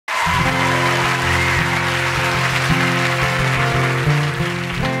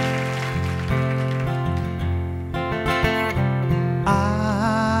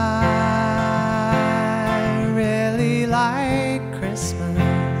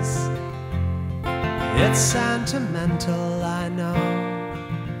It's sentimental, I know,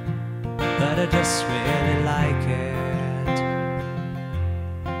 but I just really like it.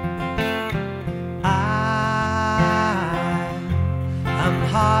 I'm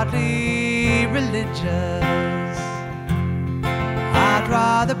hardly religious. I'd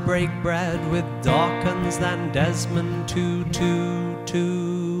rather break bread with Dawkins than Desmond Tutu,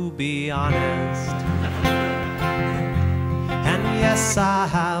 to be honest. And yes, I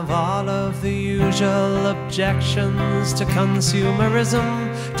have all of the usual objections to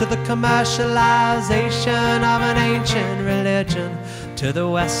consumerism, to the commercialization of an ancient religion, to the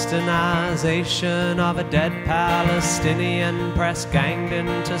westernization of a dead Palestinian press ganged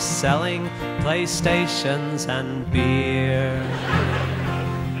into selling PlayStations and beer.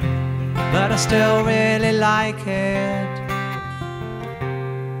 But I still really like it.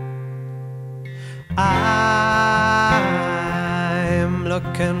 I'm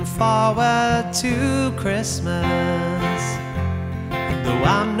looking forward to Christmas, though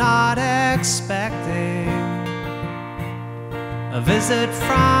I'm not expecting a visit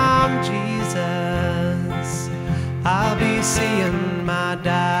from Jesus. I'll be seeing my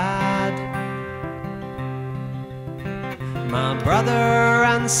dad, my brother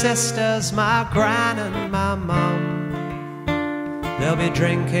and sisters, my gran and my mom. They'll be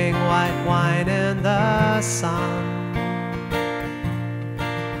drinking white wine in the sun.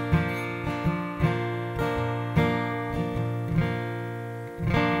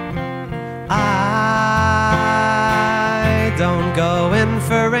 I don't go in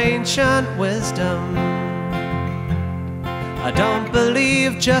for ancient wisdom. I don't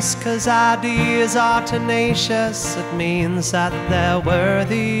believe just 'cause ideas are tenacious it means that they're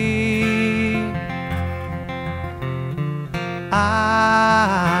worthy. I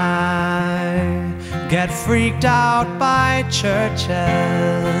get freaked out by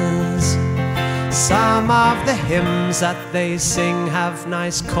churches. Some of the hymns that they sing have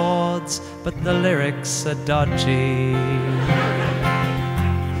nice chords, but the lyrics are dodgy.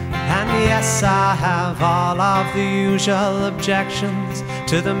 And yes, I have all of the usual objections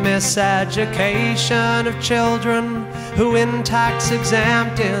to the miseducation of children who in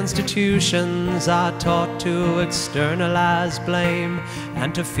tax-exempt institutions are taught to externalize blame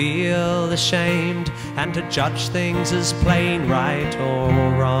and to feel ashamed and to judge things as plain right or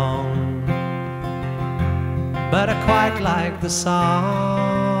wrong. But I quite like the songs.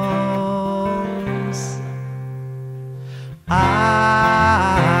 I'm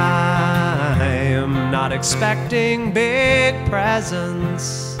not expecting big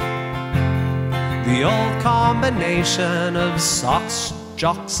presents. The old combination of socks,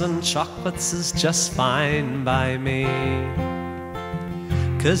 jocks and chocolates is just fine by me.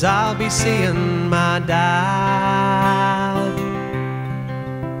 'Cause I'll be seeing my dad,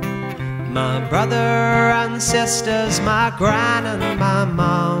 my brother and sisters, my gran and my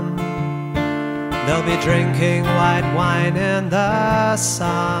mom. They'll be drinking white wine in the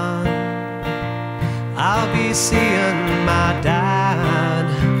sun. I'll be seeing my dad,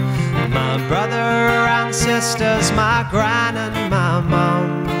 my brother and sisters, my gran and my mom.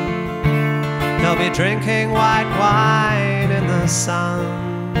 They'll be drinking white wine in the sun.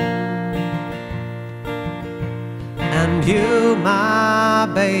 And you, my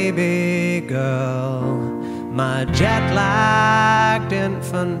baby girl, my jet-lagged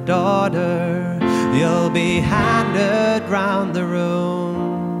infant daughter, you'll be handed round the room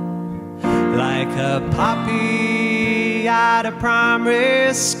like a puppy at a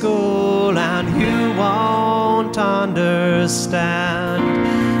primary school. And you won't understand,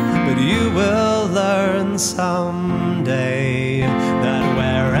 but you will learn someday that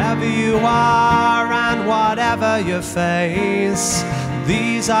wherever you are and whatever you face,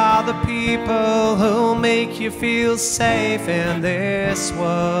 these are the people who make you feel safe in this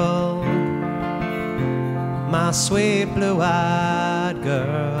world. My sweet blue-eyed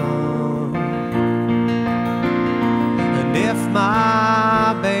girl. And if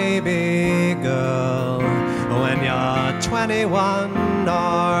my baby girl, when you're 21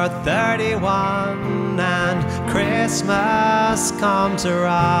 or 31 and Christmas comes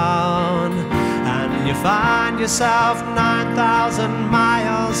around and you find yourself 9,000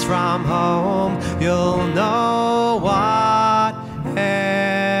 miles from home, you'll know whatever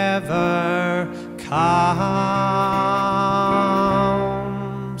comes.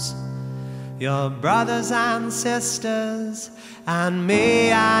 Your brothers and sisters and me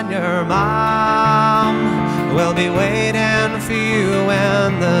and your mom will be waiting for you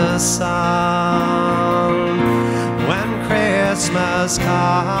in the sun when Christmas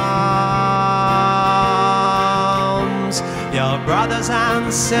comes. Your brothers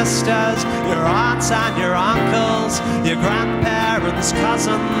and sisters, your aunts and your uncles, your grandparents,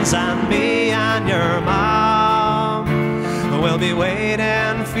 cousins, and me and your mom. We'll be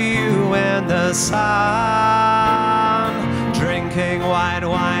waiting for you in the sun, drinking white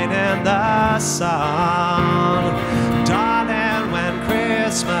wine in the sun. Darling, when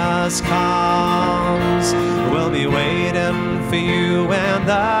Christmas comes, we'll be waiting for you in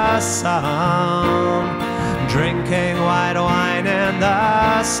the sun, drinking white wine in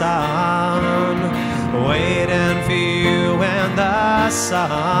the sun, waiting for you in the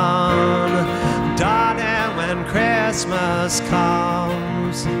sun. Darling, when Christmas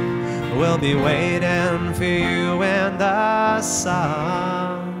comes, we'll be waiting for you in the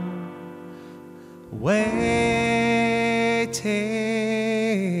sun, waiting.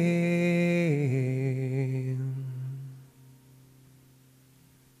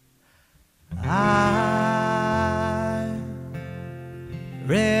 I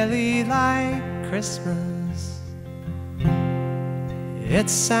really like Christmas.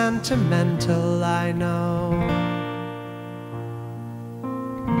 It's sentimental, I know.